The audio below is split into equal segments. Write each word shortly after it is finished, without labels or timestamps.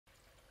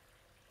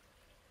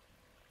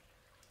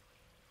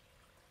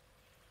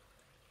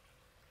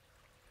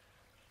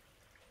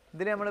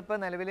ഇതിൽ നമ്മളിപ്പോൾ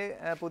നിലവിൽ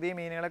പുതിയ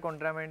മീനുകളെ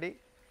കൊണ്ടുവരാൻ വേണ്ടി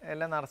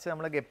എല്ലാം നിറച്ച്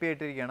നമ്മൾ ഗപ്പി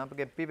ഇട്ടിരിക്കുകയാണ്. അപ്പോൾ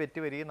ഗപ്പി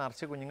പെറ്റ് വരികയും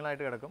നിറച്ച്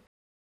കുഞ്ഞുങ്ങളായിട്ട് കിടക്കും.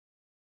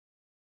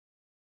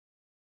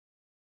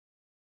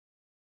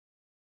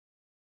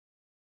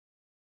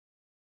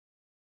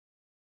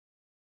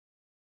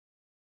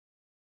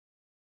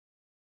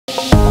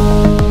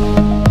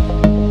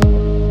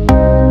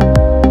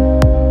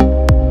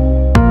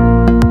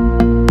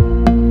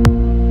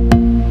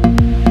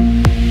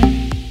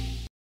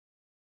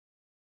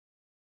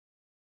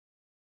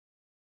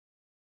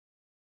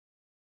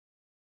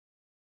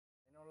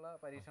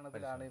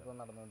 പരീക്ഷണത്തിലാണ് ഇപ്പോൾ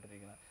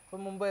നടന്നുകൊണ്ടിരിക്കുന്നത്. ഇപ്പം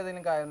മുമ്പ്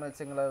ഏതെങ്കിലും കായൽ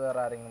മത്സ്യങ്ങൾ വേറെ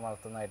ആരെങ്കിലും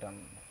വളർത്തുന്നതായിട്ടാണ്?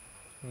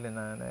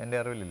 ഇല്ല, എൻ്റെ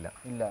അറിവിലില്ല.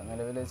 ഇല്ല,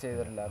 നിലവിൽ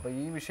ചെയ്തിട്ടില്ല. അപ്പോൾ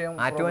ഈ വിഷയം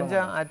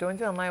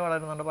ആറ്റുവഞ്ച് നന്നായി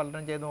വളരുന്നുണ്ട്,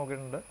 പലരും ചെയ്ത്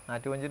നോക്കിയിട്ടുണ്ട്.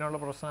 ആറ്റുവഞ്ചിനുള്ള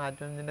പ്രശ്നം,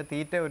 ആറ്റുവഞ്ചിൻ്റെ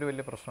തീറ്റ ഒരു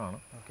വലിയ പ്രശ്നമാണ്.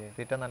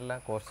 തീറ്റ നല്ല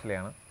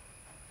കോസ്റ്റ്ലിയാണ്.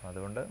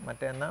 അതുകൊണ്ട്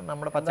എന്നാൽ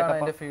നമ്മുടെ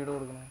പച്ചക്കപ്പ ഫീഡ്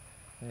കൊടുക്കുന്നത്,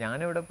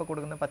 ഞാനിവിടെ ഇപ്പോൾ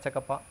കൊടുക്കുന്ന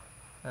പച്ചക്കപ്പ,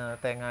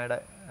 തേങ്ങയുടെ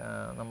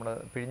നമ്മൾ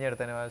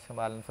പിഴിഞ്ഞെടുത്തതിന് ശേഷം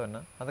ബാലൻസ്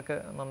തന്നെ അതൊക്കെ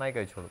നന്നായി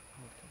കഴിച്ചോളും.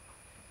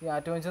 ഈ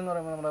ആറ്റുവഞ്ച് എന്ന്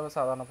പറയുമ്പോൾ നമ്മുടെ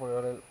സാധാരണ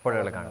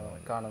പുഴകളിൽ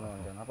കാണുന്ന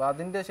വേണ്ടിയാണ്. അപ്പോൾ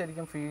അതിൻ്റെ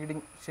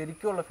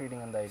ശരിക്കുള്ള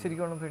ഫീഡിങ് എന്തായാലും?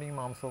 ശരിക്കുള്ള ഫീഡിങ്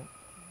മാംസവും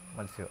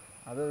മത്സ്യവും.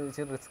 അത്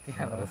ഇച്ചിരി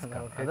റിസ്ക്കിയാണ്.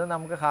 അത്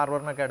നമുക്ക്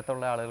ഹാർബറിനൊക്കെ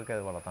അടുത്തുള്ള ആളുകൾക്ക്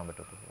അത് വളർത്താൻ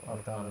പറ്റത്തുള്ളൂ.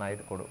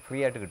 നന്നായിട്ട് ഫ്രീ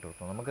ആയിട്ട് കിട്ടും.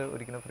 നമുക്ക്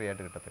ഒരിക്കലും ഫ്രീ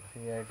ആയിട്ട്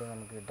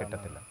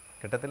കിട്ടത്തില്ല.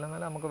 കിട്ടത്തില്ല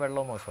എന്നാൽ നമുക്ക്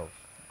വെള്ളവും മോശമാവും.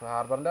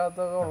 ഹാർബറിന്റെ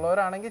അകത്തൊക്കെ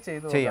ഉള്ളവരാണെങ്കിൽ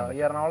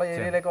ഈ എറണാകുളം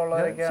ഏരിയയിലൊക്കെ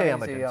ഉള്ളവരൊക്കെ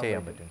ചെയ്യാൻ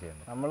പറ്റും.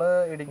 നമ്മൾ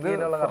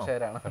ഇടുക്കിയിലുള്ള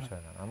കർഷകരാണ്,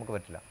 നമുക്ക്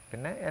പറ്റില്ല.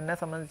 പിന്നെ എന്നെ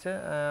സംബന്ധിച്ച്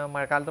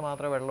മഴക്കാലത്ത്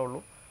മാത്രമേ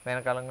വെള്ളമുള്ളൂ.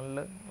 വേനൽക്കാലങ്ങളിൽ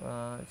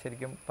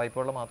ശരിക്കും പൈപ്പ്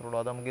വെള്ളം മാത്രമേ ഉള്ളൂ.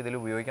 അത് നമുക്ക് ഇതിൽ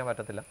ഉപയോഗിക്കാൻ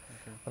പറ്റത്തില്ല.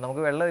 അപ്പോൾ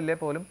നമുക്ക് വെള്ളമില്ലേ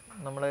പോലും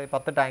നമ്മൾ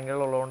 10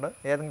 ടാങ്കുകളുള്ളതുകൊണ്ട്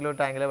ഏതെങ്കിലും ഒരു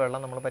ടാങ്കിലെ വെള്ളം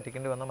നമ്മൾ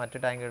പറ്റിക്കേണ്ടി വന്നാൽ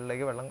മറ്റ്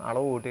ടാങ്കുകളിലേക്ക് വെള്ളം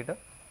അളവ് കൂട്ടിയിട്ട്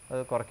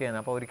അത് കുറയ്ക്കുകയാണ്.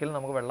 അപ്പോൾ ഒരിക്കലും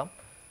നമുക്ക് വെള്ളം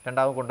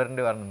രണ്ടാമത്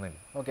കൊണ്ടുവരേണ്ടി വരണമെന്നില്ല.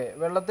 ഓക്കെ,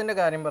 വെള്ളത്തിൻ്റെ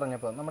കാര്യം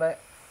പറഞ്ഞപ്പോൾ നമ്മുടെ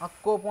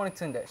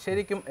അക്വാപോണിക്സിൻ്റെ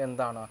ശരിക്കും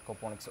എന്താണ്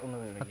അക്വാപോണിക്സ്?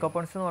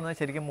 അക്വാപോണിക്സ് എന്ന് പറഞ്ഞാൽ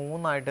ശരിക്കും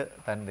 3ആയിട്ട്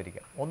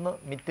തരംതിരിക്കാം. ഒന്ന്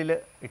മിറ്റിൽ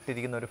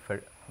ഇട്ടിരിക്കുന്ന ഒരു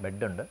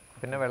ബെഡുണ്ട്,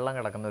 പിന്നെ വെള്ളം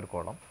കിടക്കുന്ന ഒരു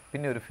കുളം,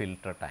 പിന്നെ ഒരു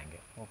ഫിൽട്ടർ ടാങ്ക്.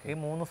 ഈ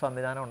 3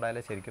 സംവിധാനം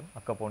ഉണ്ടായാലേ ശരിക്കും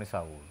അക്വാപോണിക്സ്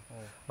ആവുകയുള്ളൂ.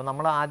 അപ്പോൾ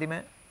നമ്മൾ ആദ്യമേ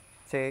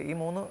ഈ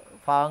 3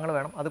 ഭാഗങ്ങൾ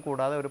വേണം. അത്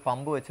കൂടാതെ ഒരു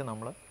പമ്പ് വെച്ച്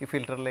നമ്മൾ ഈ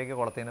ഫിൽറ്ററിലേക്ക്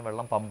കുളത്തിൽ നിന്ന്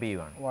വെള്ളം പമ്പ്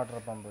ചെയ്യുകയാണ്, വാട്ടർ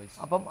പമ്പ്.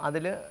 അപ്പം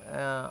അതിൽ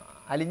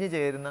അലിഞ്ഞ്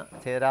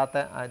ചേരാത്ത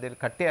അതിൽ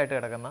കട്ടിയായിട്ട്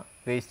കിടക്കുന്ന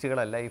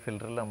വേസ്റ്റുകളെല്ലാം ഈ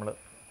ഫിൽറ്ററിൽ നമ്മൾ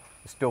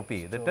സ്റ്റോപ്പ്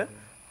ചെയ്തിട്ട്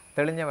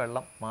തെളിഞ്ഞ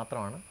വെള്ളം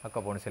മാത്രമാണ്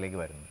അക്വാപോണിക്സിലേക്ക്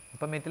വരുന്നത്.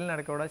 അപ്പം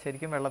മിറ്റിലിനിടയ്ക്കൂടെ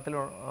ശരിക്കും വെള്ളത്തിൽ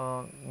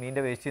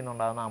മീനിൻ്റെ വേസ്റ്റിൽ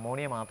നിന്നുണ്ടാകുന്ന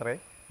അമോണിയ മാത്രമേ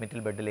മിറ്റിൽ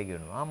ബെഡിലേക്ക്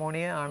വരുന്നു. ആ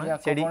അമോണിയ ആണ്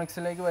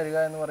അക്വാപോണിക്സിലേക്ക് വരിക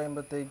എന്ന്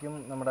പറയുമ്പോഴത്തേക്കും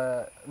നമ്മുടെ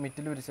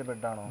മിറ്റിൽ വിരിച്ച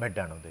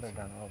ബെഡാണ്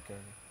ഉദ്ദേശിച്ചത്.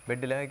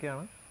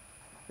 ബെഡിലേക്കാണ്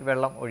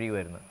വെള്ളം ഒഴുകി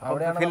വരുന്നത്.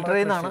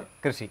 ഫിൽറ്ററിൽ നിന്നാണ്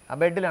കൃഷി. ആ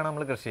ബെഡിലാണ്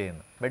നമ്മൾ കൃഷി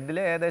ചെയ്യുന്നത്. ബെഡിൽ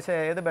ഏകദേശം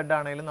ഏത്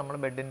ബെഡാണെങ്കിലും നമ്മൾ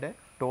ബെഡിൻ്റെ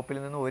ടോപ്പിൽ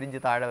നിന്ന് 1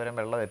 ഇഞ്ച് താഴെ വരെ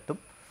വെള്ളം എത്തും.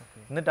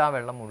 എന്നിട്ട് ആ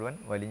വെള്ളം മുഴുവൻ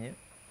വലിഞ്ഞ്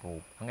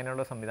പോകും.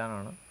 അങ്ങനെയുള്ള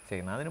സംവിധാനമാണ്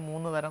ചെയ്യുന്നത്. അതിന്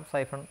 3 തരം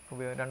സൈഫൺ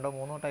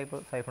 2-3 ടൈപ്പ്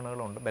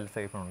സൈഫണുകളുണ്ട്. ബെൽ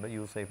സൈഫണുണ്ട്,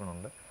 യു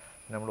സൈഫണുണ്ട്,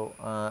 നമ്മൾ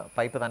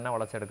പൈപ്പ് തന്നെ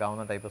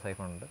വളച്ചെടുക്കാവുന്ന ടൈപ്പ്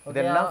സൈഫണുണ്ട്.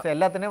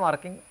 എല്ലാത്തിൻ്റെയും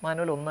വർക്കിംഗ്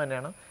മാനുവൽ ഒന്ന്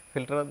തന്നെയാണ്.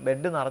 ഫിൽറ്റർ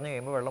ബെഡ് നിറഞ്ഞു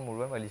കഴിയുമ്പോൾ വെള്ളം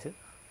മുഴുവൻ വലിച്ച്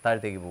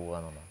താഴത്തേക്ക് പോകുക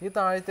എന്നുള്ളത്. ഈ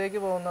താഴത്തേക്ക്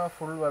പോകുന്ന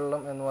ഫുൾ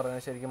വെള്ളം എന്ന്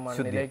പറയുന്നത് ശരിക്കും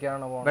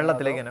മണ്ണിലേക്കാണ്,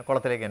 വെള്ളത്തിലേക്ക് തന്നെ,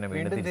 കുളത്തിലേക്ക് തന്നെ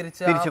വീണ്ടും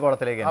തിരിച്ച്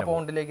കുളത്തിലേക്ക് തന്നെ,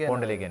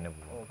 പോണ്ടിലേക്ക് തന്നെ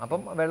പോകും.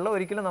 അപ്പം വെള്ളം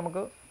ഒരിക്കലും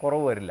നമുക്ക്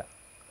കുറവ് വരില്ല.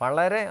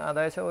 വളരെ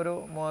അതായത് ഒരു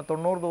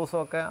 90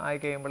 ദിവസമൊക്കെ ആയി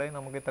കഴിയുമ്പോഴേ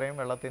നമുക്ക് ഇത്രയും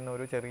വെള്ളത്തിൽ നിന്ന്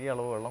ഒരു ചെറിയ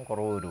അളവ് വെള്ളം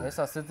കുറവ് വരുള്ളൂ.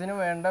 സസ്യത്തിന്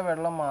വേണ്ട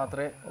വെള്ളം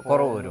മാത്രമേ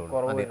കുറവ്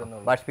വരുള്ളൂ.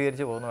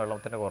 ബാഷ്പീകരിച്ച് പോകുന്ന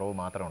വെള്ളത്തിൻ്റെ കുറവ്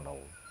മാത്രമേ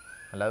ഉണ്ടാവുള്ളൂ.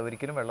 അല്ലാതെ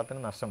ഒരിക്കലും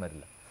വെള്ളത്തിന് നഷ്ടം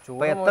വരില്ല.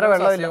 അപ്പോൾ എത്ര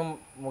വെള്ളമില്ല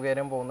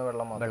മുഖേന പോകുന്ന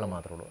വെള്ളം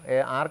മാത്രമേ ഉള്ളൂ.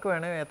 ആർക്ക്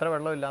വേണമെങ്കിൽ എത്ര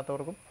വെള്ളം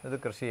ഇല്ലാത്തവർക്കും ഇത്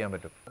കൃഷി ചെയ്യാൻ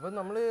പറ്റും. അപ്പോൾ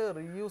നമ്മൾ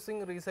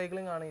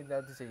റീസൈക്ലിംഗ് ആണ്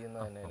ഇതിനകത്ത്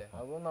ചെയ്യുന്നത് തന്നെ.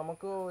 അപ്പോൾ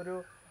നമുക്ക് ഒരു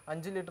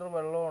 5 ലിറ്റർ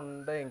വെള്ളം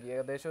ഉണ്ടെങ്കിൽ,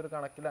 ഏകദേശം ഒരു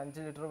കണക്കിൽ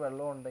 5 ലിറ്റർ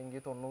വെള്ളം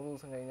ഉണ്ടെങ്കിൽ 90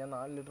 ദിവസം കഴിഞ്ഞാൽ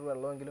 4 ലിറ്റർ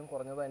വെള്ളമെങ്കിലും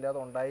കുറഞ്ഞത് അതിൻ്റെ അത്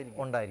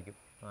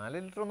ഉണ്ടായിരിക്കും.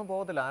 4 ലിറ്റർ ഒന്നും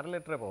പോകത്തില്ല, 6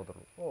 ലിറ്ററേ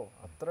പോകത്തുള്ളൂ.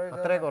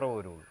 അത്രേ കുറവ്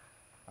വരുള്ളൂ.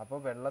 അപ്പോൾ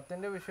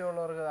വെള്ളത്തിൻ്റെ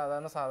വിഷയമുള്ളവർക്ക്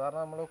സാധാരണ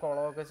നമ്മൾ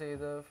കുളമൊക്കെ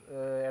ചെയ്ത്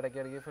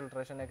ഇടയ്ക്കിടയ്ക്ക്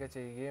ഫിൽട്രേഷനൊക്കെ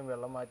ചെയ്യുകയും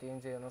വെള്ളം മാറ്റുകയും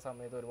ചെയ്യുന്ന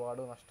സമയത്ത്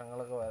ഒരുപാട്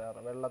നഷ്ടങ്ങളൊക്കെ വരാറ്.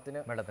 വെള്ളത്തിന്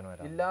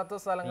ഇല്ലാത്ത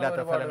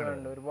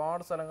സ്ഥലങ്ങൾ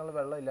ഒരുപാട് സ്ഥലങ്ങളിൽ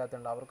വെള്ളം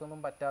ഇല്ലാത്തതുണ്ട്.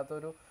 അവർക്കൊന്നും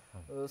പറ്റാത്തൊരു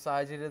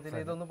സാഹചര്യത്തിൽ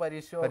ഇതൊന്ന്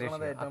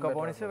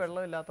അക്വാപോണിക്സ്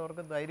വെള്ളം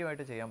ഇല്ലാത്തവർക്ക്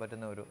ധൈര്യമായിട്ട് ചെയ്യാൻ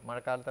പറ്റുന്ന ഒരു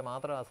മഴക്കാലത്തെ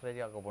മാത്രം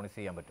ആശ്രയിച്ച് അക്വാപോണിക്സ്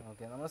ചെയ്യാൻ പറ്റും.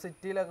 ഓക്കെ, നമ്മുടെ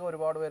സിറ്റിയിലൊക്കെ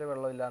ഒരുപാട് പേര്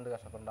വെള്ളം ഇല്ലാണ്ട്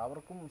കഷ്ടപ്പെടുന്നുണ്ട്.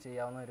 അവർക്കും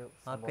ചെയ്യാവുന്ന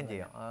ആർക്കും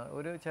ചെയ്യാം.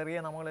 ഒരു ചെറിയ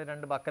നമ്മൾ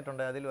 2 ബക്കറ്റ്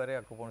ഉണ്ട്, അതിൽ വരെ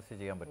അക്വാപോണിക്സ്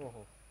ചെയ്യാൻ പറ്റും.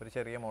 ഒരു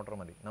ചെറിയ മോട്ടർ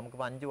മതി. നമുക്ക്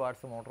 5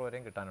 വാട്ട്സ് മോട്ടർ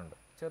വരെയും കിട്ടാനുണ്ട്.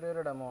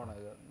 ചെറിയൊരു ഡെമോ ആണ്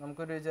ഇത്.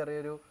 നമുക്കൊരു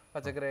ചെറിയൊരു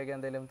പച്ചക്കറിയൊക്കെ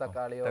എന്തെങ്കിലും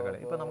തക്കാളിയോ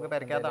ഇപ്പോൾ നമുക്ക്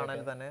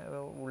പെരക്കാത്താണെങ്കിൽ തന്നെ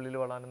ഉള്ളിൽ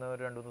വളരുന്ന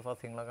ഒരു 2-3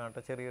 സസ്യങ്ങളൊക്കെ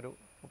ആയിട്ട് ചെറിയൊരു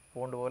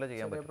പോണ്ട് പോലെ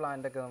ചെയ്യാൻ പറ്റും.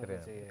 പ്ലാന്റ്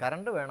ഒക്കെ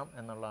കറണ്ട് വേണം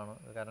എന്നുള്ളതാണ്.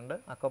 കറണ്ട്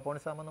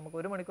അക്വാപോണിക്സ് ആകുമ്പോൾ നമുക്ക്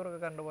 1 മണിക്കൂറൊക്കെ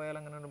കറണ്ട് പോയാൽ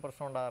അങ്ങനെ ഒരു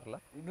പ്രശ്നം ഉണ്ടാകാറില്ല.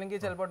 ഇല്ലെങ്കിൽ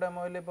ചിലപ്പോൾ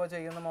ഡെമോയിൽ ഇപ്പോൾ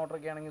ചെയ്യുന്ന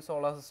മോട്ടറൊക്കെ ആണെങ്കിൽ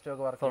സോളാർ സിസ്റ്റം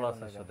ഒക്കെ വർക്ക്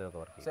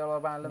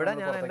ഇവിടെ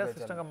ഞാൻ എൻ്റെ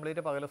സിസ്റ്റം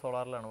കംപ്ലീറ്റ് പകൽ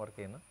സോളാറിലാണ് വർക്ക്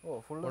ചെയ്യുന്നത്.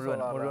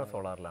 മുഴുവൻ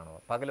സോളാറിലാണ്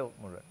പകൽ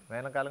മുഴുവൻ.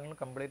 വേനൽക്കാലങ്ങളിൽ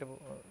കംപ്ലീറ്റ്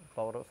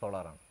പവർ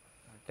സോളാറാണ്.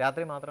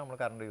 രാത്രി മാത്രമേ നമ്മൾ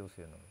കറണ്ട് യൂസ്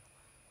ചെയ്യുന്നുള്ളൂ.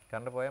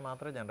 കറണ്ട് പോയാൽ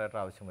മാത്രമേ ജനറേറ്റർ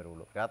ആവശ്യം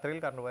വരുള്ളൂ. രാത്രിയിൽ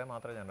കറണ്ട് പോയാൽ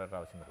മാത്രമേ ജനറേറ്റർ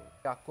ആവശ്യം വരുള്ളൂ.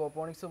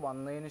 അക്വാപോണിക്സ്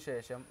വന്നതിന്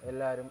ശേഷം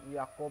എല്ലാവരും ഈ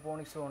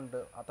അക്വാപോണിക്സ് കൊണ്ട്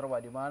അത്ര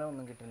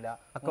വരുമാനമൊന്നും കിട്ടില്ല,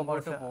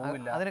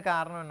 അതിന്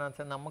കാരണം എന്താണെന്ന്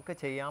വെച്ചാൽ നമുക്ക്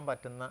ചെയ്യാൻ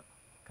പറ്റുന്ന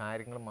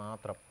കാര്യങ്ങൾ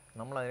മാത്രം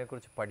നമ്മൾ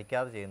അതിനെക്കുറിച്ച്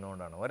പഠിക്കാതെ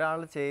ചെയ്യുന്നതുകൊണ്ടാണ്. ഒരാൾ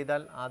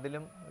ചെയ്താൽ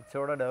അതിലും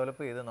ഇച്ചിരി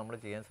ഡെവലപ്പ് ചെയ്ത് നമ്മൾ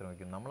ചെയ്യാൻ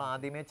ശ്രമിക്കും. നമ്മൾ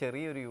ആദ്യമേ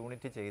ചെറിയൊരു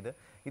യൂണിറ്റ് ചെയ്ത്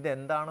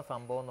ഇതെന്താണ്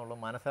സംഭവം എന്നുള്ളത്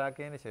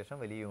മനസ്സിലാക്കിയതിന് ശേഷം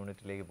വലിയ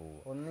യൂണിറ്റിലേക്ക്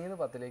പോവുക. 1 ൽ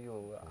 10ലേക്ക്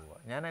പോവുക.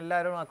 ഞാൻ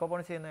എല്ലാവരും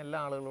അക്വാപോണിക്സ് ചെയ്യുന്ന എല്ലാ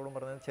ആളുകളോടും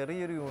പറഞ്ഞത്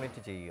ചെറിയൊരു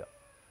യൂണിറ്റ് ചെയ്യുക.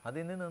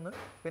 അതിൽ നിന്ന്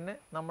പിന്നെ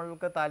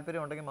നമ്മൾക്ക്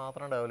താല്പര്യം ഉണ്ടെങ്കിൽ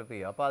മാത്രം ഡെവലപ്പ്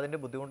ചെയ്യുക. അപ്പോൾ അതിൻ്റെ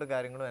ബുദ്ധിമുട്ട്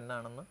കാര്യങ്ങളും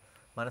എന്നാണെന്ന്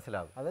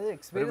മനസ്സിലാകും. അത്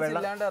എക്സ്പീരിയൻസ്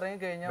ഇല്ലാണ്ട് ഇറങ്ങി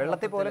കഴിഞ്ഞാൽ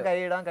വെള്ളത്തിൽ പോലും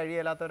കൈയിടാൻ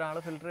കഴിയില്ലാത്ത ഒരാൾ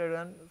ഫിൽറ്റർ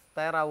എഴുതാൻ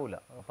തയ്യാറാവില്ല.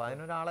 അപ്പോൾ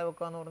അതിനൊരാളെ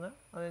വെക്കുക എന്ന് പറഞ്ഞാൽ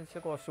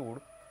അതിനനുസരിച്ച് കോസ്റ്റ്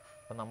കൂടും.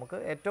 അപ്പോൾ നമുക്ക്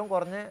ഏറ്റവും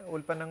കുറഞ്ഞ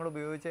ഉൽപ്പന്നങ്ങൾ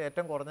ഉപയോഗിച്ച്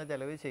ഏറ്റവും കുറഞ്ഞ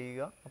ചിലവ്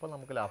ചെയ്യുക. അപ്പോൾ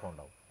നമുക്ക് ലാഭം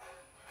ഉണ്ടാവും.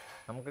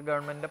 നമുക്ക്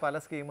ഗവൺമെൻറ്റിൻ്റെ പല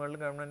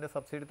സ്കീമുകളിലും ഗവൺമെൻറ്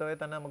സബ്സിഡി തുകയിൽ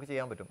തന്നെ നമുക്ക്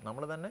ചെയ്യാൻ പറ്റും.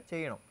 നമ്മൾ തന്നെ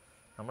ചെയ്യണം.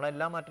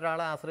 നമ്മളെല്ലാം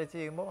മറ്റൊരാളെ ആശ്രയിച്ച്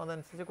ചെയ്യുമ്പോൾ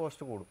അതനുസരിച്ച്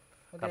കോസ്റ്റ് കൂടും.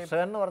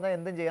 കർഷകൻ എന്ന് പറഞ്ഞാൽ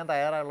എന്തും ചെയ്യാൻ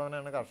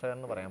തയ്യാറുള്ളവനാണ് കർഷകൻ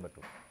എന്ന് പറയാൻ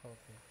പറ്റും.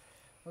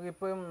 ഓക്കെ,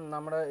 ഇപ്പം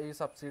നമ്മുടെ ഈ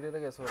സബ്സിഡിയുടെ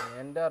കേസ് പറഞ്ഞു.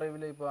 എൻ്റെ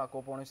അറിവിൽ ഇപ്പോൾ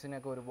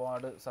അക്വാപോണിക്സിനൊക്കെ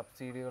ഒരുപാട്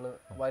സബ്സിഡികൾ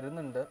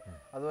വരുന്നുണ്ട്.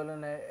 അതുപോലെ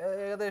തന്നെ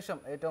ഏകദേശം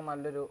ഏറ്റവും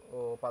നല്ലൊരു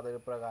പദ്ധതി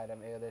പ്രകാരം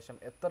ഏകദേശം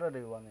എത്ര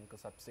രൂപ നിങ്ങൾക്ക്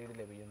സബ്സിഡി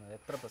ലഭിക്കുന്നത്,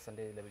 എത്ര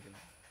 %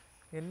 ലഭിക്കുന്നത്?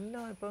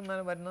 എല്ലാം ഇപ്പം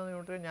വരുന്ന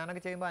യൂണിറ്റ്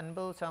ഞാനൊക്കെ ചെയ്യുമ്പോൾ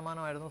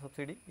 50%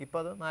 സബ്സിഡി.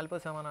 ഇപ്പോൾ അത്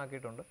 40%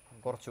 ആക്കിയിട്ടുണ്ട്,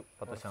 കുറച്ചു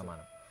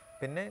 10%.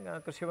 പിന്നെ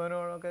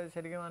കൃഷിഭവനൊക്കെ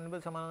ശരിക്കും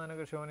 50% തന്നെ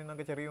കൃഷിഭവനിൽ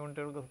നിന്നൊക്കെ ചെറിയ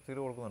യൂണിറ്റുകൾക്ക് സബ്സിഡി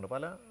കൊടുക്കുന്നുണ്ട്.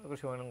 പല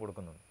കൃഷിഭവനും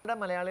കൊടുക്കുന്നുണ്ട്. ഇവിടെ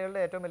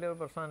മലയാളികളുടെ ഏറ്റവും വലിയൊരു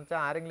പ്രശ്നം എന്ന് വെച്ചാൽ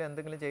ആരെങ്കിലും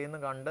എന്തെങ്കിലും ചെയ്യുന്ന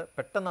കണ്ട്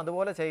പെട്ടെന്ന്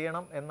അതുപോലെ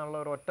ചെയ്യണം എന്നുള്ള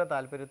ഒരു ഒറ്റ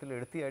താല്പര്യത്തിൽ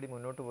എടുത്തിയാടി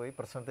മുന്നോട്ട് പോയി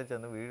പ്രശ്നത്തിൽ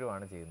ചെന്ന്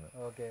വീഴുവാണ് ചെയ്യുന്നത്.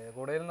 ഓക്കെ,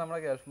 കൂടുതലും നമ്മുടെ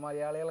ഗൾഫ്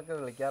മലയാളികളൊക്കെ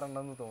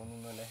വിളിക്കാറുണ്ടെന്ന്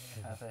തോന്നുന്നു അല്ലേ?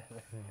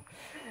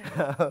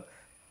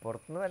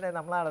 പുറത്തുനിന്ന് വല്ല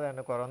നമ്മളാണ്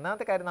തന്നെ.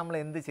 ഒന്നാമത്തെ കാര്യം, നമ്മൾ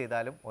എന്ത്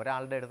ചെയ്താലും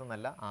ഒരാളുടെ അടുത്ത്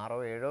നിന്നല്ല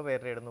 6-7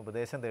 പേരുടെ അടുത്ത്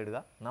ഉപദേശം തേടുക.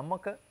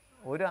 നമുക്ക്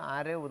ഒരു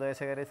ആരെയും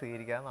ഉപദേശകരെ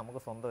സ്വീകരിക്കാതെ നമുക്ക്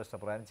സ്വന്തം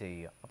ഇഷ്ടപ്രകാരം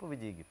ചെയ്യുക. അപ്പോൾ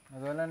വിജയിക്കും.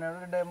 അതുപോലെ തന്നെ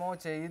ഒരു ഡെമോ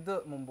ചെയ്ത്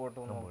മുമ്പോട്ട്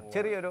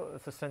ചെറിയൊരു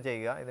സിസ്റ്റം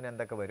ചെയ്യുക. ഇതിന്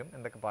എന്തൊക്കെ വരും,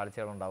 എന്തൊക്കെ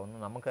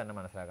പാളിച്ചകളുണ്ടാവുമെന്ന് നമുക്ക് തന്നെ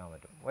മനസ്സിലാക്കാൻ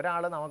പറ്റും.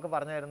 ഒരാൾ നമുക്ക്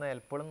പറഞ്ഞു തരുന്ന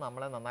എപ്പോഴും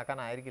നമ്മളെ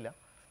നന്നാക്കാനായിരിക്കില്ല.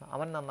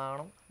 അവൻ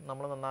നന്നാകണം,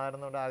 നമ്മൾ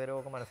നന്നാകുന്നവരുടെ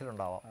ആഗ്രഹമൊക്കെ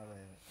മനസ്സിലുണ്ടാവാം. അതെ.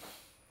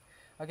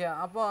 ഓക്കെ,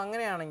 അപ്പോൾ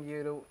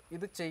അങ്ങനെയാണെങ്കിൽ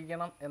ഇത്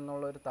ചെയ്യണം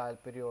എന്നുള്ളൊരു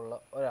താല്പര്യമുള്ള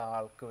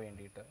ഒരാൾക്ക്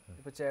വേണ്ടിയിട്ട്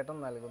ഇപ്പോൾ ചേട്ടൻ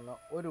നൽകുന്ന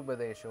ഒരു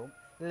ഉപദേശവും,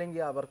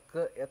 ഇല്ലെങ്കിൽ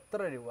അവർക്ക്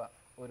എത്ര രൂപ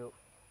ഒരു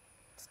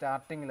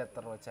സ്റ്റാർട്ടിങ്ങിൽ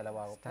എത്ര രൂപ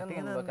ചിലവാകും?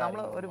 നമ്മൾ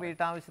ഒരു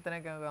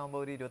വീട്ടാവശ്യത്തിനൊക്കെ ആകുമ്പോൾ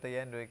ഒരു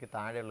 25,000 രൂപയ്ക്ക്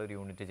താഴെയുള്ള ഒരു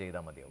യൂണിറ്റ്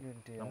ചെയ്താൽ മതിയാവും.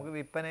 നമുക്ക്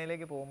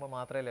വിൽപ്പനയിലേക്ക് പോകുമ്പോൾ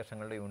മാത്രമേ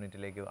ലക്ഷങ്ങളുടെ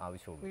യൂണിറ്റിലേക്ക്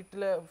ആവശ്യമുള്ളൂ.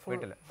 വീട്ടിൽ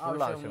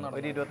ഫുൾ ആവശ്യം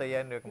ഒരു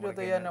 25,000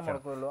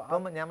 രൂപ.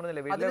 അപ്പം ഞാൻ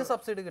പറഞ്ഞില്ലേ,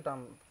 സബ്സിഡി കിട്ടാൻ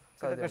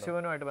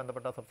കൃഷിഭവനുമായിട്ട്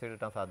ബന്ധപ്പെട്ട സബ്സിഡി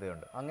കിട്ടാൻ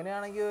സാധ്യതയുണ്ട്.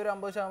 അങ്ങനെയാണെങ്കിൽ ഒരു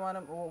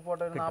 50%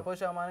 പോട്ടെ,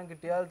 40%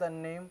 കിട്ടിയാൽ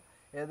തന്നെയും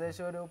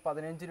ഏകദേശം ഒരു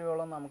 15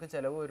 രൂപയോളം നമുക്ക്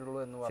ചിലവ് വരുള്ളൂ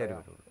എന്ന്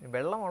പറയാം.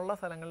 വെള്ളമുള്ള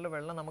സ്ഥലങ്ങളിൽ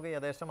വെള്ളം നമുക്ക്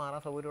ഏകദേശം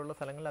മാറാൻ സൗകര്യമുള്ള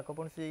സ്ഥലങ്ങളിൽ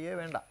അക്വാപോണിക്സ് ചെയ്യേ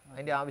വേണ്ട.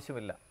 അതിൻ്റെ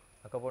ആവശ്യമില്ല.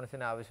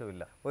 അക്വാപോണിക്സിൻ്റെ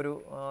ആവശ്യമില്ല. ഒരു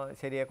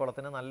ശരിയായ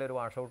കുളത്തിന് നല്ലൊരു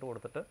വാഷ് ഔട്ട്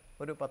കൊടുത്തിട്ട്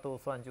ഒരു 10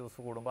 ദിവസം 5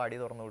 ദിവസം കൂടുമ്പോൾ അടി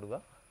തുറന്നു വിടുക.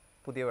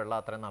 പുതിയ വെള്ളം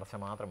അത്രയും നിറച്ചാൽ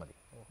മാത്രം മതി.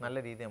 നല്ല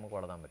രീതിയിൽ നമുക്ക്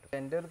വളർത്താൻ പറ്റും.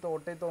 എൻ്റെ ഒരു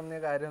തോട്ടിൽ തോന്നിയ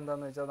കാര്യം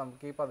എന്താണെന്ന് വെച്ചാൽ,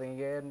 നമുക്ക് ഈ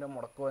 15,000 രൂപ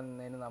മുടക്ക്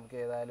വന്നതിന് നമുക്ക്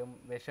ഏതായാലും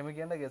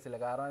വിഷമിക്കേണ്ട കേസില്ല.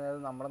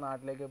 കാരണം നമ്മുടെ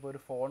നാട്ടിലേക്ക് ഇപ്പോൾ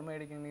ഒരു ഫോൺ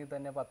മേടിക്കണമെങ്കിൽ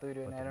തന്നെ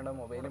 10-20,000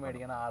 മൊബൈൽ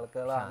മേടിക്കുന്ന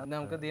ആളുകളാണ്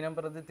നമുക്ക് ദിനം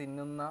പ്രതി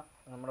തിന്നുന്ന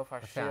നമ്മുടെ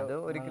ഭക്ഷ്യം. അത്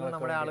ഒരിക്കലും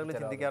നമ്മുടെ ആളുകൾ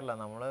ചിന്തിക്കാറില്ല.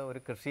 നമ്മൾ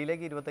ഒരു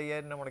കൃഷിയിലേക്ക്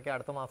 25,000 രൂപ മുടക്കി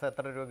അടുത്ത മാസം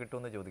എത്ര രൂപ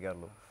കിട്ടുമെന്ന്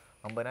ചോദിക്കാറുള്ളൂ.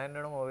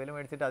 50,000 രൂപ മൊബൈൽ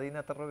മേടിച്ചിട്ട് അതിൽ നിന്ന്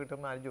എത്ര രൂപ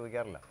കിട്ടുമെന്ന് ആരും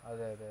ചോദിക്കാറില്ല.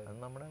 അതെ അതെ, അത്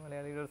നമ്മുടെ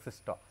മലയാളികളുടെ ഒരു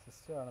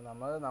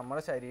സിസ്റ്റമാണ്.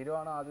 നമ്മുടെ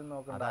ശരീരമാണ് ആദ്യം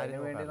നോക്കുന്നത്. അതിന്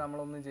വേണ്ടി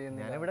നമ്മളൊന്നും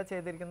ചെയ്യുന്നില്ല. ഞാനിവിടെ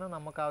ചെയ്തിരിക്കുന്നത്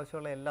നമുക്ക്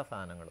ആവശ്യമുള്ള എല്ലാ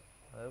സാധനങ്ങളും,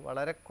 അത്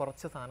വളരെ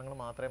കുറച്ച് സാധനങ്ങൾ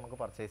മാത്രമേ നമുക്ക്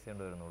പർച്ചേസ്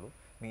ചെയ്യേണ്ടി വരുന്നുള്ളൂ.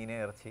 മീൻ,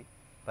 ഇറച്ചി,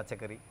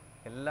 പച്ചക്കറി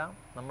എല്ലാം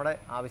നമ്മുടെ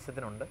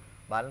ആവശ്യത്തിനുണ്ട്.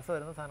 ബാലൻസ്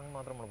വരുന്ന സാധനങ്ങൾ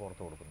മാത്രം നമ്മൾ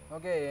പുറത്ത് കൊടുക്കുന്നു.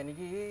 ഓക്കെ,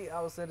 എനിക്ക് ഈ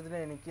അവസരത്തിൽ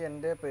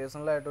എൻ്റെ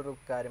പേഴ്സണലായിട്ടൊരു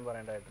കാര്യം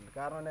പറയേണ്ടതായിട്ടുണ്ട്.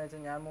 കാരണം എന്താ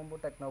വെച്ചാൽ, ഞാൻ മുമ്പ്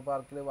ടെക്നോ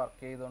പാർക്കിൽ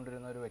വർക്ക്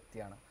ചെയ്തുകൊണ്ടിരുന്ന ഒരു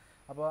വ്യക്തിയാണ്.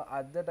 അപ്പോൾ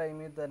അറ്റ് ദ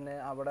ടൈമിൽ തന്നെ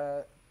അവിടെ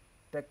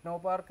ടെക്നോ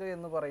പാർക്ക്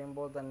എന്ന്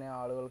പറയുമ്പോൾ തന്നെ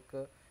ആളുകൾക്ക്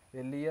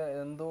വലിയ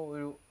എന്തോ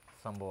ഒരു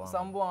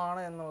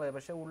സംഭവമാണ് എന്നുള്ളത്.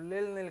 പക്ഷെ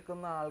ഉള്ളിൽ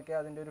നിൽക്കുന്ന ആൾക്കേ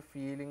അതിൻ്റെ ഒരു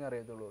ഫീലിംഗ്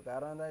അറിയത്തുള്ളൂ.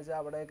 കാരണം എന്താ വെച്ചാൽ,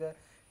 അവിടെയൊക്കെ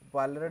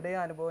പലരുടെയും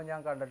അനുഭവം ഞാൻ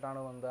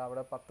കണ്ടിട്ടാണ് വന്നത്.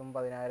 അവിടെ 10,000,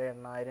 10,000,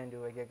 8,000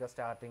 രൂപയ്ക്കൊക്കെ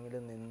സ്റ്റാർട്ടിങ്ങിൽ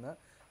നിന്ന്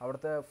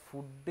അവിടുത്തെ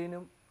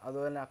ഫുഡിനും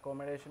അതുപോലെ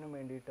അക്കോമഡേഷനും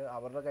വേണ്ടിയിട്ട്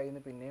അവരുടെ കയ്യിൽ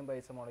നിന്ന് പിന്നെയും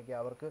പൈസ മുടക്കി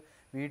അവർക്ക്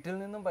വീട്ടിൽ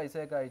നിന്നും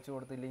പൈസയൊക്കെ അയച്ചു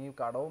കൊടുത്തില്ലെങ്കിൽ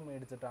കടവും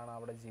മേടിച്ചിട്ടാണ്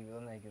അവിടെ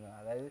ജീവിതം നയിക്കുന്നത്.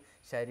 അതായത്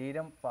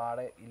ശരീരം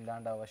പാടെ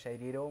ഇല്ലാണ്ടാവുക,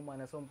 ശരീരവും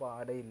മനസ്സും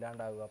പാടെ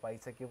ഇല്ലാണ്ടാവുക,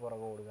 പൈസയ്ക്ക്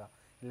പുറകെ ഓടുക,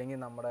 ഇല്ലെങ്കിൽ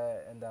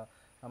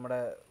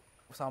നമ്മുടെ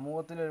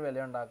സമൂഹത്തിലൊരു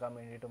വില ഉണ്ടാക്കാൻ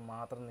വേണ്ടിയിട്ട്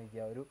മാത്രം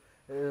നിൽക്കുക.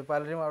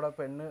 പലരും അവിടെ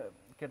പെണ്ണ്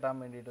കിട്ടാൻ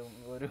വേണ്ടിയിട്ടും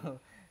ഒരു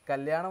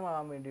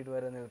കല്യാണമാകാൻ വേണ്ടിയിട്ട്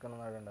വരെ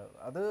നിൽക്കുന്നവരുണ്ടാവും.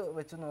 അത്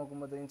വെച്ച്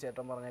നോക്കുമ്പോഴത്തേക്കും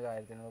ചേട്ടൻ പറഞ്ഞ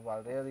കാര്യത്തിന്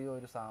വളരെയധികം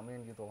ഒരു സാമ്യം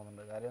എനിക്ക്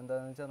തോന്നുന്നുണ്ട്. കാര്യം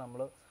എന്താണെന്ന് വെച്ചാൽ,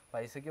 നമ്മൾ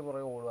പൈസയ്ക്ക്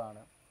പുറകെ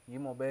ഓടുകയാണ്. ഈ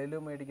മൊബൈൽ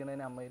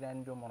മേടിക്കുന്നതിന്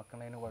 50,000 രൂപ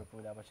മുടക്കുന്നതിന്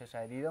കുഴപ്പമില്ല. പക്ഷേ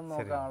ശരീരം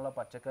നോക്കാനുള്ള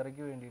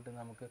പച്ചക്കറിക്ക് വേണ്ടിയിട്ട്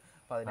നമുക്ക്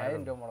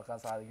 10,000 രൂപ മുടക്കാൻ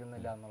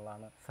സാധിക്കുന്നില്ല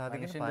എന്നുള്ളതാണ്.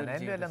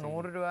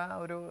 100 രൂപ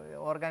ഒരു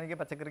ഓർഗാനിക്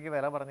പച്ചക്കറിക്ക്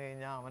വില പറഞ്ഞു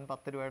കഴിഞ്ഞാൽ അവൻ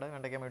 10 രൂപയുടെ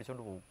വെണ്ടയ്ക്ക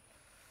മേടിച്ചുകൊണ്ട് പോകും.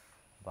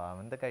 അപ്പോൾ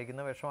അവൻ്റെ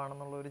കഴിക്കുന്ന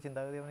വിഷമാണെന്നുള്ള ഒരു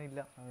ചിന്താഗതി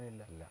അവനില്ല.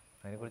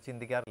 അതിനെക്കുറിച്ച്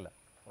ചിന്തിക്കാറില്ല.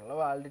 ഉള്ള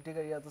വാലിഡിറ്റി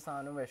കഴിയാത്ത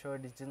സാധനം വിഷം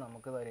അടിച്ച്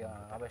നമുക്ക്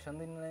തരികയാണ്. ആ വിഷം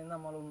തിന്നുന്നതിന്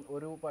നമ്മൾ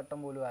ഒരു വട്ടം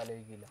പോലും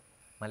ആലോചിക്കില്ല.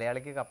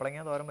 മലയാളിക്ക്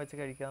കപ്പളങ്ങ തോരൻ വെച്ച്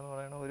കഴിക്കുക എന്ന്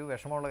പറയുന്നത് ഒരു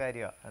വിഷമമുള്ള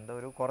കാര്യമാണ്. എന്തോ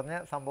ഒരു കുറഞ്ഞ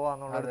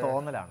സംഭവമാണെന്നുള്ളൊരു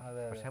തോന്നലാണ്.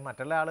 പക്ഷേ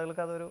മറ്റുള്ള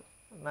ആളുകൾക്ക് അതൊരു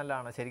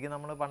നല്ലതാണ്. ശരിക്കും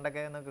നമ്മൾ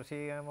പണ്ടൊക്കെ കൃഷി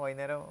ചെയ്യുമ്പോൾ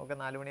വൈകുന്നേരം ഒക്കെ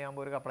 4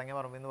 മണിയാകുമ്പോൾ ഒരു കപ്പളങ്ങ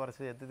പറമ്പിൽ നിന്ന്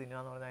പറിച്ച് എത്തി തിന്നുക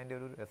എന്ന് പറഞ്ഞാൽ അതിൻ്റെ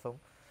ഒരു രസവും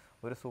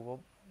ഒരു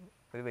സുഖവും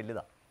ഒരു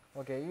വലുതാണ്.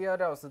 ഓക്കെ, ഈ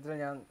ഒരു അവസരത്തിൽ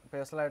ഞാൻ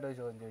പേഴ്സണലായിട്ട് ഒരു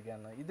ചോദ്യം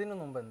ചോദിക്കാണ്, ഇതിനു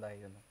മുമ്പ്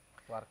എന്തായിരുന്നു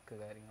വർക്ക്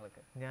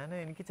കാര്യങ്ങളൊക്കെ?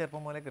 എനിക്ക്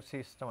ചെറുപ്പം മുതലേ കൃഷി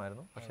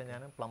ഇഷ്ടമായിരുന്നു. പക്ഷേ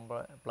ഞാൻ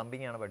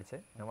പ്ലംബിംഗ് ആണ്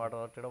പഠിച്ചത്. ഞാൻ വാട്ടർ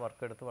അതോറിറ്റിയുടെ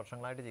വർക്ക് എടുത്ത്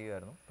വർഷങ്ങളായിട്ട്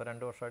ചെയ്യുമായിരുന്നു. ഇപ്പോൾ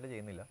 2 വർഷമായിട്ട്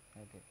ചെയ്യുന്നില്ല.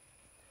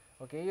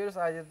 ഓക്കെ, ഈ ഒരു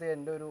സാഹചര്യത്തിൽ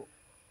എൻ്റെ ഒരു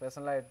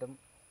പേഴ്സണലായിട്ടും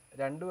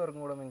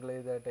രണ്ടുപേർക്കും കൂടെ മിങ്കിൾ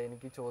ചെയ്തായിട്ട്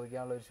എനിക്ക്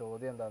ചോദിക്കാനുള്ള ഒരു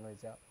ചോദ്യം എന്താണെന്ന്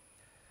വെച്ചാൽ,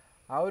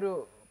 ആ ഒരു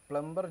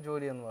പ്ലംബർ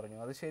ജോലി എന്ന് പറഞ്ഞു,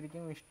 അത്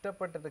ശരിക്കും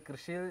ഇഷ്ടപ്പെട്ടിട്ട്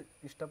കൃഷിയിൽ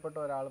ഇഷ്ടപ്പെട്ട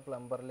ഒരാൾ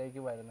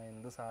പ്ലംബറിലേക്ക് വരുന്ന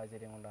എന്ത്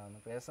സാഹചര്യം കൊണ്ടാണ്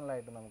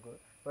പേഴ്സണലായിട്ട് നമുക്ക്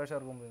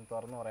പ്രേക്ഷകർക്ക് മുമ്പ്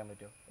തുറന്നു പറയാൻ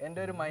പറ്റുമോ?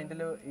 എൻ്റെ ഒരു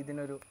മൈൻഡിൽ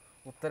ഇതിനൊരു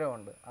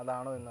ഉത്തരവുണ്ട്,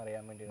 അതാണോ എന്ന്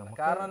അറിയാൻ വേണ്ടിയിട്ടാണ്.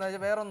 കാരണം എന്താ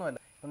വെച്ചാൽ വേറെ ഒന്നുമല്ല,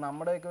 ഇപ്പം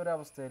നമ്മുടെയൊക്കെ ഒരു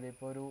അവസ്ഥയിൽ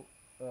ഇപ്പോൾ ഒരു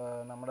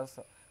നമ്മുടെ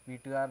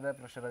വീട്ടുകാരുടെ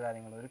പ്രഷർ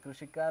കാര്യങ്ങൾ ഒരു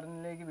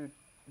കൃഷിക്കാരനിലേക്ക്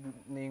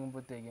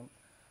നീങ്ങുമ്പോഴത്തേക്കും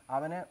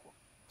അവനെ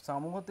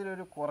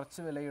സമൂഹത്തിലൊരു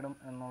കുറച്ച് വിലയിടും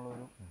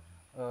എന്നുള്ളൊരു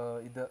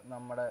ഇത്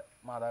നമ്മുടെ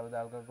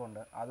മാതാപിതാക്കൾക്കുണ്ട്.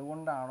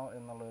 അതുകൊണ്ടാണോ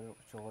എന്നുള്ളൊരു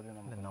ചോദ്യം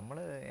നമ്മൾ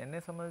എന്നെ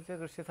സംബന്ധിച്ച്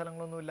കൃഷി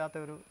സ്ഥലങ്ങളൊന്നും ഇല്ലാത്ത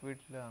ഒരു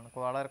വീട്ടിലാണ്,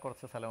 വളരെ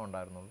കുറച്ച് സ്ഥലം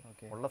ഉണ്ടായിരുന്നുള്ളൂ.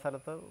 ഉള്ള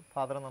സ്ഥലത്ത്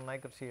ഫാദർ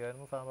നന്നായി കൃഷി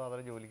ചെയ്യുമായിരുന്നു.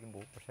 ഫാദർ ജോലിക്കും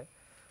പോകും. പക്ഷേ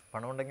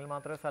പണമുണ്ടെങ്കിൽ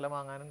മാത്രമേ സ്ഥലം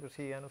വാങ്ങാനും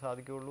കൃഷി ചെയ്യാനും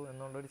സാധിക്കുകയുള്ളൂ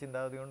എന്നുള്ളൊരു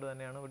ചിന്താഗതി കൊണ്ട്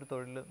തന്നെയാണ് ഒരു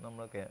തൊഴിൽ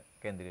നമ്മൾ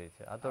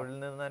കേന്ദ്രീകരിച്ചത്. ആ തൊഴിലിൽ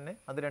നിന്ന് തന്നെ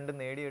അത് രണ്ടും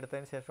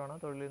നേടിയെടുത്തതിന് ശേഷമാണ് ആ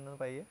തൊഴിലിൽ നിന്ന്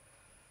പയ്യെ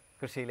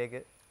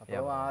കൃഷിയിലേക്ക്.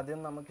 അപ്പോൾ ആദ്യം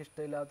നമുക്ക്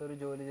ഇഷ്ടമില്ലാത്തൊരു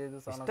ജോലി ചെയ്ത്,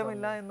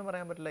 ഇഷ്ടമില്ല എന്ന്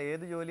പറയാൻ പറ്റില്ല.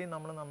 ഏത് ജോലിയും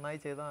നമ്മൾ നന്നായി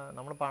ചെയ്താൽ,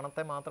 നമ്മൾ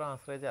പണത്തെ മാത്രം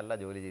ആശ്രയിച്ചല്ല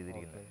ജോലി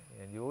ചെയ്തിരിക്കുന്നത്.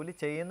 ജോലി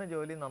ചെയ്യുന്ന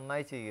ജോലി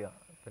നന്നായി ചെയ്യുക,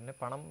 പിന്നെ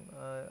പണം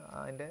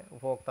അതിൻ്റെ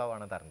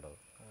ഉപഭോക്താവാണ് തരേണ്ടത്.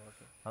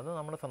 അത്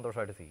നമ്മൾ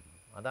സന്തോഷമായിട്ട് സ്വീകരിക്കും.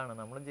 അതാണ്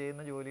നമ്മൾ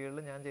ചെയ്യുന്ന ജോലികളിൽ,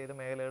 ഞാൻ ചെയ്ത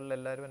മേഖലകളിൽ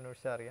എല്ലാവരും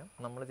അന്വേഷിച്ചാൽ അറിയാം,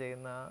 നമ്മൾ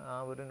ചെയ്യുന്ന ആ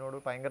ഒരിനോട്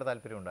ഭയങ്കര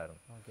താല്പര്യം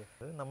ഉണ്ടായിരുന്നു.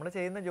 അത് നമ്മൾ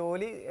ചെയ്യുന്ന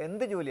ജോലി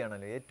എന്ത്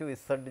ജോലിയാണല്ലോ, A to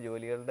Z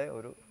ജോലികളുടെ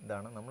ഒരു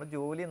ഇതാണ്. നമ്മൾ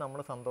ജോലി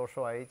നമ്മൾ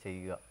സന്തോഷമായി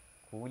ചെയ്യുക,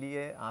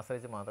 കൂലിയെ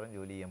ആശ്രയിച്ച് മാത്രം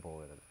ജോലി ചെയ്യാൻ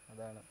പോകരുത്.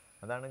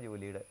 അതാണ്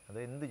ജോലിയുടെ. അത്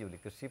എന്ത് ജോലി,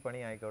 കൃഷി പണി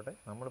ആയിക്കോട്ടെ.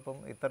 നമ്മളിപ്പം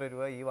ഇത്ര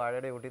രൂപ ഈ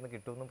വാഴയുടെ ചോട്ടിൽ നിന്ന്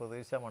കിട്ടുമെന്ന്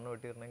പ്രതീക്ഷിച്ചാൽ മണ്ണ്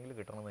വെട്ടിയിരുന്നെങ്കിൽ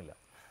കിട്ടണമെന്നില്ല.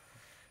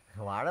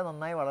 വാഴ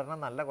നന്നായി വളരണം,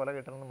 നല്ല കൊല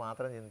കിട്ടണമെന്ന്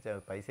മാത്രം ചിന്തിച്ചാൽ,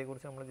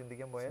 പൈസയെക്കുറിച്ച് നമ്മൾ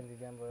ചിന്തിക്കാൻ പോയാൽ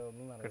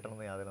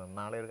കിട്ടണമെന്ന് യാതൊരു,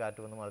 നാളെ ഒരു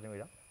കാറ്റ് വന്ന് മറിഞ്ഞു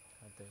വീഴാം.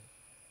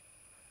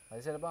 അത്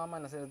ചിലപ്പോൾ ആ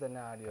മനസ്സിൽ തന്നെ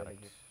ആടി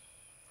ഉറയ്ക്കും.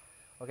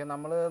 ഓക്കെ,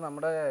 നമ്മൾ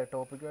നമ്മുടെ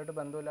ടോപ്പിക്കുമായിട്ട്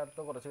ബന്ധമില്ലാത്ത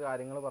കുറച്ച്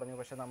കാര്യങ്ങൾ പറഞ്ഞു.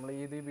 പക്ഷേ നമ്മൾ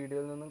ഈ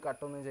വീഡിയോയിൽ നിന്നും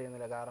കട്ടൊന്നും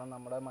ചെയ്യുന്നില്ല. കാരണം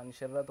നമ്മുടെ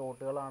മനുഷ്യരുടെ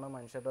തോട്ടുകളാണ്,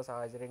 മനുഷ്യരുടെ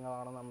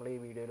സാഹചര്യങ്ങളാണ് നമ്മൾ ഈ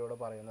വീഡിയോയിലൂടെ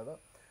പറയുന്നത്.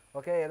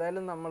 ഓക്കെ,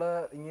 ഏതായാലും നമ്മൾ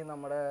ഇനി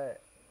നമ്മുടെ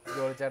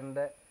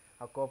ജോളിച്ചേട്ടൻ്റെ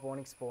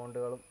അക്വാപോണിക്സ്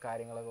പോണ്ടുകളും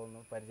കാര്യങ്ങളൊക്കെ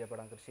ഒന്ന്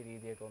പരിചയപ്പെടാം, കൃഷി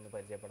രീതിയൊക്കെ ഒന്ന്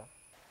പരിചയപ്പെടാം.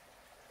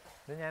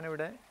 ഇത്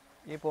ഞാനിവിടെ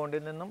ഈ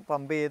പോണ്ടിൽ നിന്നും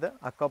പമ്പ് ചെയ്ത്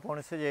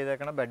അക്വാപോണിക്സ്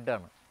ചെയ്തേക്കണ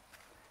ബെഡാണ്.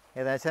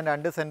 ഏകദേശം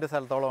 2 സെൻറ്റ്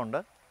സ്ഥലത്തോളം ഉണ്ട്.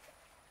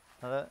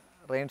 അത്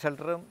റെയിൻ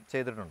ഷെൽട്ടറും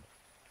ചെയ്തിട്ടുണ്ട്.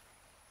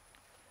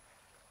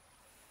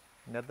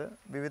 ഇതിനകത്ത്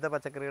വിവിധ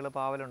പച്ചക്കറികൾ,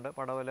 പാവലുണ്ട്,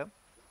 പടവലം,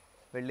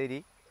 വെള്ളിരി,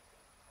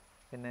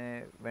 പിന്നെ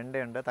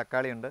വെണ്ടയുണ്ട്,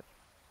 തക്കാളിയുണ്ട്.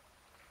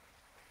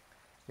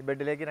 ഈ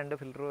ബെഡിലേക്ക് 2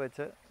 ഫിൽറ്റർ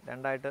വെച്ച്,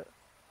 രണ്ടായിട്ട്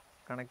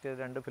കണക്ട് ചെയ്ത്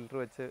 2 ഫിൽറ്റർ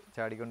വെച്ച്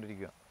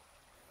ചാടിക്കൊണ്ടിരിക്കുക.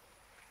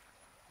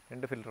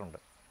 2 ഫിൽറ്ററുണ്ട്.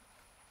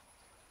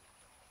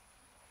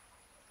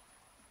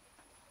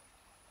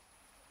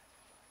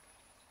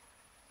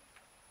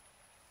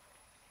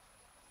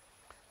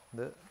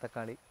 ഇത്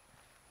തക്കാളി,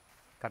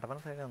 കട്ടപ്പന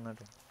സൈഡ്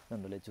നന്നായിട്ട്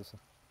ഉണ്ട്. ലെച്ചൂസ്,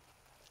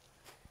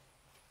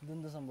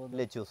 ഇതെന്ത് സംഭവം?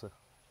 ലെച്ചൂസ്.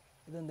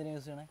 ഇതെന്തിനാണ്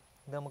യൂസ് ചെയ്യണേ?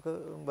 ഇത് നമുക്ക്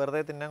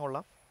വെറുതെ തിന്നാൻ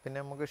കൊള്ളാം. പിന്നെ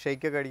നമുക്ക്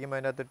ഷെയ്ക്കൊക്കെ അടിക്കുമ്പോൾ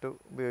അതിൻ്റെ അകത്തിട്ട്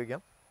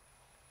ഉപയോഗിക്കാം.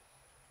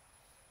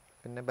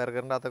 പിന്നെ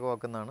ബർഗറിൻ്റെ അകത്തൊക്കെ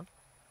വെക്കുന്നതാണ്.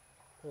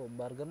 ഓ,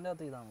 ബർഗറിൻ്റെ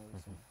അകത്ത് ഇതാണോ?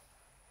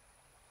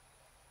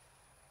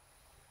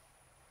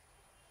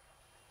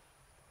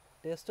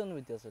 ടേസ്റ്റ് ഒന്നും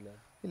വ്യത്യാസമില്ല?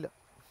 ഇല്ല.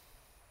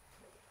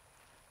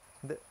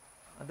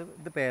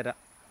 ഇത് പേര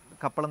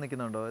കപ്പളം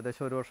നിൽക്കുന്നുണ്ടോ?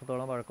 ഏകദേശം 1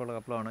 വർഷത്തോളം പഴക്കമുള്ള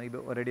കപ്പളമാണ്. ഇത്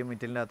ഒരടി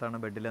മിറ്റിലിൻ്റെ അകത്താണ്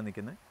ബെഡിലാണ്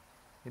നിൽക്കുന്നത്.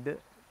 ഇത്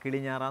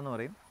കിളിഞ്ഞാറാന്ന്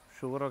പറയും.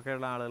 ഷുഗറൊക്കെ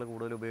ഉള്ള ആളുകൾ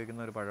കൂടുതൽ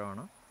ഉപയോഗിക്കുന്ന ഒരു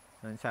പഴമാണ്.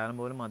 ശാലം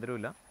പോലും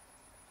മധുരമില്ല,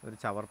 ഒരു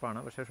ചവർപ്പാണ്.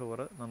 പക്ഷേ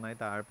ഷുഗർ നന്നായി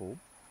താഴെ പോവും.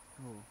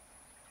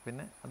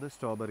 പിന്നെ അത്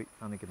സ്ട്രോബെറി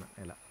ആ നിൽക്കുന്ന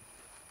ഇല.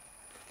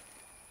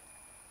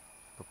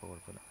 ഇപ്പോൾ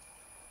കുഴപ്പമില്ല.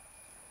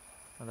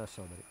 അതാ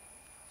സ്ട്രോബെറി.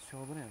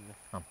 അല്ലേ?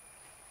 ആ,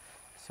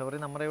 സ്ട്രോബെറി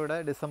നമ്മുടെ ഇവിടെ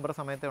ഡിസംബർ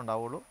സമയത്തേ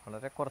ഉണ്ടാവുള്ളൂ.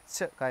 വളരെ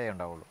കുറച്ച് കായേ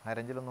ഉണ്ടാവുള്ളൂ.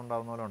 ഹൈറേഞ്ചിലൊന്നും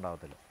ഉണ്ടാവുന്ന പോലെ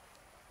ഉണ്ടാവത്തില്ല.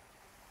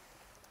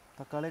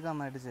 തക്കാളിയൊക്കെ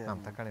നന്നായിട്ട് ചെയ്യാം.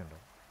 തക്കാളി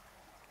ഉണ്ടാവും.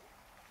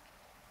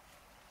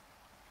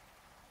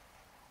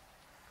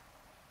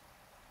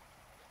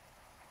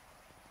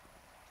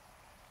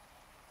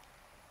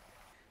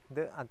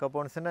 ഇത്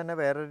അക്വാപോണിക്സിൻ്റെ തന്നെ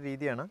വേറൊരു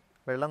രീതിയാണ്.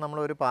 വെള്ളം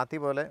നമ്മളൊരു പാത്തി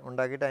പോലെ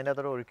ഉണ്ടാക്കിയിട്ട് അതിൻ്റെ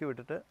അകത്തോടെ ഒഴുക്കി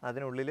വിട്ടിട്ട്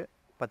അതിനുള്ളിൽ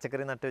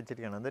പച്ചക്കറി നട്ട്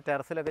വെച്ചിരിക്കുകയാണ്. ഇത്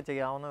ടെറസിലൊക്കെ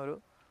ചെയ്യാവുന്ന ഒരു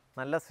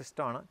നല്ല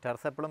സിസ്റ്റമാണ്.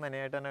 ടെറസ് എപ്പോഴും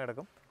മെനയായിട്ട് തന്നെ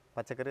കിടക്കും.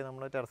 പച്ചക്കറി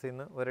നമ്മൾ ടെറസിൽ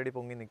നിന്ന് ഒരടി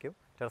പൊങ്ങി നിൽക്കും.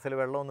 ടെറസിൽ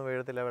വെള്ളമൊന്നും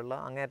വീഴത്തില്ല. വെള്ളം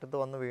അങ്ങേറ്റത്ത്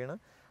വന്ന് വീണ്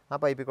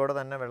ആ പൈപ്പിൽ കൂടെ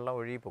തന്നെ വെള്ളം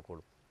ഒഴുകി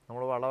പൊക്കോളും.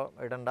 നമ്മൾ വളം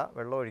ഇടണ്ട,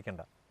 വെള്ളം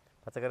ഒഴിക്കണ്ട,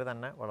 പച്ചക്കറി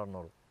തന്നെ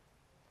വളർന്നോളും.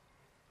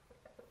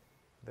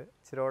 ഇത്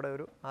ഇച്ചിരിയോടെ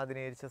ഒരു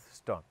ആധുനീകരിച്ച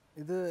സിസ്റ്റമാണ്.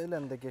 ഇതിൽ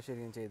എന്തൊക്കെയാണ്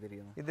ശരിക്കും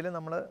ചെയ്തിരിക്കുന്നത്? ഇതിൽ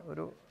നമ്മൾ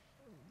ഒരു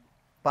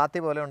പാത്തി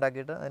പോലെ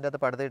ഉണ്ടാക്കിയിട്ട് അതിൻ്റെ അകത്ത്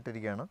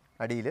പടുതയിട്ടിരിക്കുകയാണ്.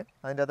 അടിയിൽ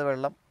അതിൻ്റെ അകത്ത്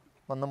വെള്ളം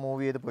വന്ന്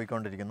മൂവ് ചെയ്ത്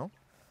പോയിക്കൊണ്ടിരിക്കുന്നു.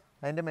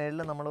 അതിൻ്റെ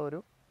മേളിൽ നമ്മൾ ഒരു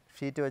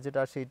ഷീറ്റ് വെച്ചിട്ട്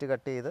ആ ഷീറ്റ്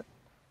കട്ട് ചെയ്ത്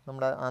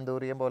നമ്മുടെ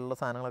ആന്തൂറിയം പോലുള്ള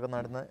സാധനങ്ങളൊക്കെ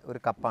നടുന്ന ഒരു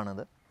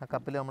കപ്പാണിത്. ആ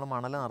കപ്പിൽ നമ്മൾ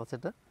മണൽ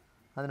നിറച്ചിട്ട്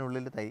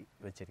അതിനുള്ളിൽ തൈ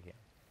വെച്ചിരിക്കുക.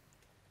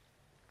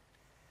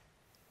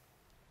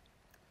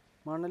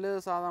 മണൽ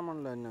സാധാ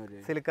മണൽ തന്നെ?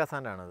 സിലിക്ക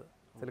സാൻഡാണത്.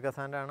 സിലിക്ക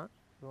സാൻഡാണ്.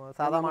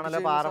 സാധാ മണൽ,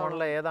 പാറ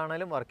മണൽ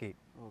ഏതാണേലും വർക്ക് ചെയ്യും.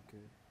 ഓക്കെ.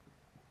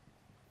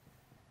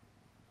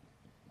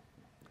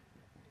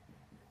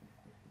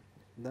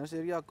 ഇതാണ്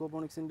ശരിക്കും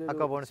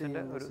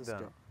അക്വാപോണിക്സിന്റെ ഒരു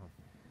ഇതാണ്.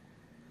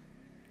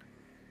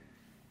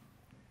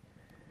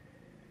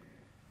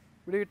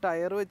 ഇവിടെ ഈ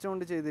ടയർ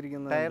വെച്ചുകൊണ്ട്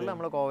ചെയ്തിരിക്കുന്നത് ടയറിൽ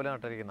നമ്മൾ കോവൽ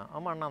നട്ടിരിക്കുന്ന ആ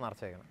മണ്ണാണ്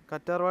നിറച്ചേക്കണം.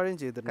 കറ്റാർവാഴയും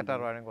ചെയ്തിട്ടുണ്ട്.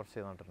 കറ്റാർവാഴയും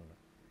കുറച്ച് നട്ടിട്ടുണ്ട്.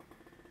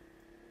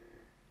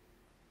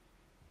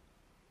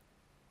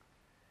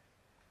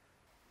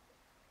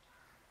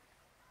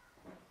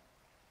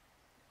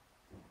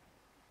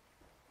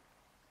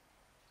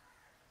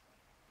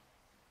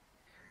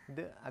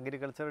 ഇത്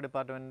അഗ്രികൾച്ചർ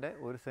ഡിപ്പാർട്ട്മെൻറ്റിൻ്റെ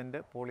 1 സെൻറ്റ്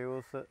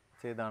പോളിയോസ്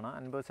ചെയ്താണ്.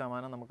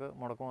 50% നമുക്ക്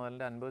മുടക്ക്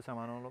മുതലിൻ്റെ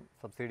 50%ഓളം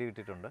സബ്സിഡി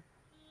കിട്ടിയിട്ടുണ്ട്.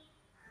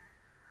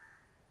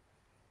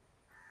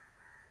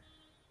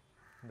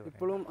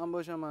 ഇപ്പോഴും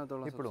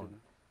 50%. ഇപ്പോഴും ഉണ്ട്.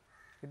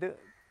 ഇത്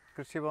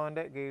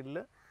കൃഷിഭവൻ്റെ കീഴിൽ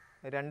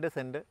 2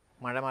 സെൻറ്റ്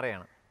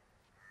മഴമറയാണ്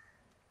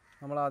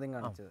നമ്മൾ ആദ്യം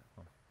കാണിച്ചത്.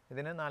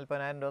 ഇതിന്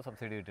 40,000 രൂപ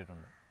സബ്സിഡി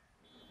കിട്ടിയിട്ടുണ്ട്.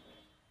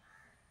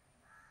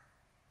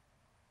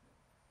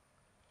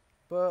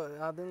 ഇപ്പോൾ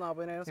ആദ്യം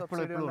 40,000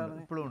 സബ്സിഡി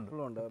ഇപ്പോഴും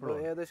ഉണ്ട്. അപ്പോൾ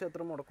ഏകദേശം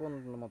എത്ര മുടക്ക്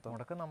വന്നിട്ടുണ്ട് മൊത്തം?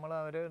 മുടക്ക് നമ്മൾ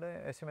അവരുടെ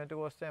എസ്റ്റിമേറ്റ്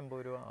കോസ്റ്റ്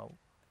 80 രൂപ ആവും.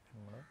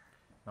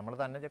 നമ്മൾ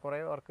തന്നെ കുറേ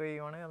വർക്ക്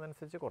ചെയ്യുവാണെങ്കിൽ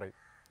അതനുസരിച്ച് കുറയും.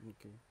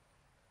 ഓക്കെ.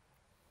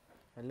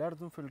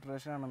 എല്ലായിടത്തും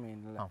ഫിൽട്രേഷൻ ആണ് മെയിൻ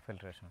അല്ലേ?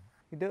 ഫിൽട്രേഷൻ.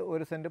 ഇത്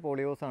 1 സെൻറ്റ്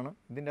പോളിയോസ് ആണ്.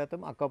 ഇതിൻ്റെ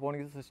അകത്തും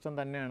അക്വാപോണിക്സ് സിസ്റ്റം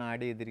തന്നെയാണ്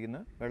ആഡ്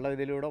ചെയ്തിരിക്കുന്നത്. വെള്ളം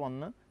ഇതിലൂടെ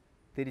വന്ന്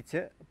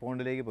തിരിച്ച്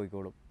പോണ്ടിലേക്ക്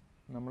പോയിക്കോളും.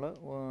 നമ്മൾ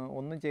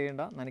ഒന്നും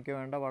ചെയ്യേണ്ട, നനയ്ക്ക്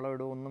വേണ്ട, വളം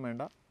ഇടുക ഒന്നും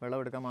വേണ്ട, വെള്ളം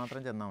എടുക്കാൻ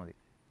മാത്രം ചെന്നാൽ മതി.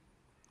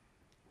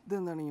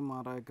 ഇതെന്താണ് ഈ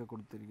മറയൊക്കെ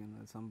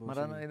കൊടുത്തിരിക്കുന്നത് സംഭവം? മറ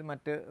ഇത്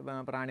മറ്റ്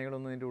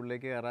പ്രാണികളൊന്നും ഇതിൻ്റെ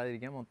ഉള്ളിലേക്ക്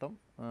കയറാതിരിക്കാൻ മൊത്തം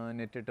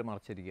നെറ്റിട്ട്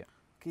മറച്ചിരിക്കുക.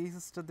 ഈ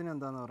സിസ്റ്റത്തിന്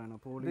എന്താണെന്ന്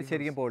പറയുന്നത്? ഇത്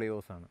ശരിക്കും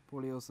പോളിയോസ് ആണ്.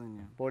 പോളിയോസ്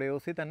തന്നെയാണ്.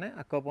 പോളിയോസിൽ തന്നെ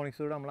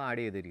അക്വാപോണിക്സ് കൂടെ നമ്മൾ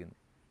ആഡ് ചെയ്തിരിക്കുന്നു.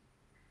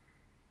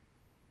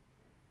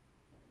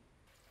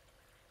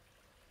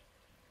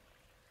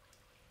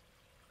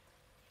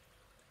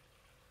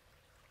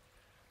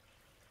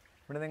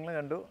 ഇവിടെ നിങ്ങൾ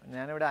കണ്ടു,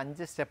 ഞാനിവിടെ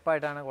 5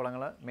 സ്റ്റെപ്പായിട്ടാണ്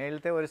കുളങ്ങൾ.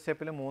 മേളത്തെ ഒരു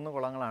സ്റ്റെപ്പിൽ 3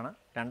 കുളങ്ങളാണ്,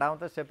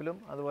 രണ്ടാമത്തെ സ്റ്റെപ്പിലും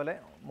അതുപോലെ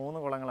 3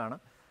 കുളങ്ങളാണ്.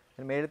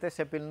 മേളത്തെ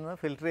സ്റ്റെപ്പിൽ നിന്ന്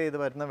ഫിൽറ്റർ ചെയ്ത്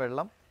വരുന്ന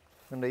വെള്ളം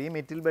ഉണ്ട് ഈ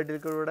മിറ്റിൽ ബെഡിൽ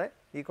കൂടെ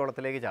ഈ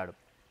കുളത്തിലേക്ക് ചാടും.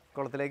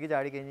 കുളത്തിലേക്ക്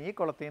ചാടിക്കഴിഞ്ഞ് ഈ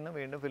കുളത്തിൽ നിന്ന്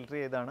വീണ്ടും ഫിൽറ്റർ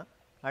ചെയ്താണ്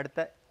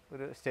അടുത്ത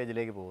ഒരു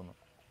സ്റ്റേജിലേക്ക് പോകുന്നത്.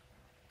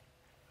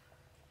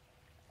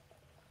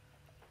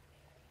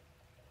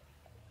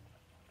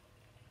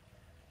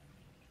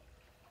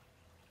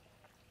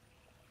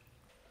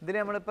 ഇതിൽ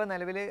നമ്മളിപ്പോൾ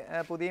നിലവിൽ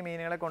പുതിയ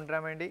മീനുകളെ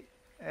കൊണ്ടുവരാൻ വേണ്ടി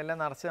എല്ലാം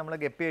നിറച്ച് നമ്മൾ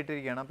ഗപ്പി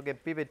ഇട്ടിരിക്കുകയാണ്. അപ്പോൾ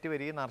ഗപ്പി പെറ്റ്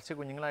വരികയും നിറച്ച്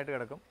കുഞ്ഞുങ്ങളായിട്ട്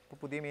കിടക്കും. അപ്പോൾ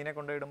പുതിയ മീനെ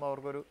കൊണ്ടുപോയിടുമ്പോൾ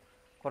അവർക്കൊരു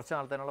കുറച്ച്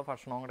നാളത്തേനുള്ള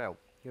ഭക്ഷണവും കൂടെ ആവും.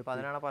 അപ്പോൾ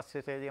അതിനാണ് ഫസ്റ്റ്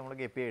സ്റ്റേജ് നമ്മൾ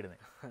ഗപ്പി ഇടുന്നത്.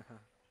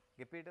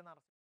 ഗപ്പി ഇട്ട്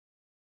നിറച്ച്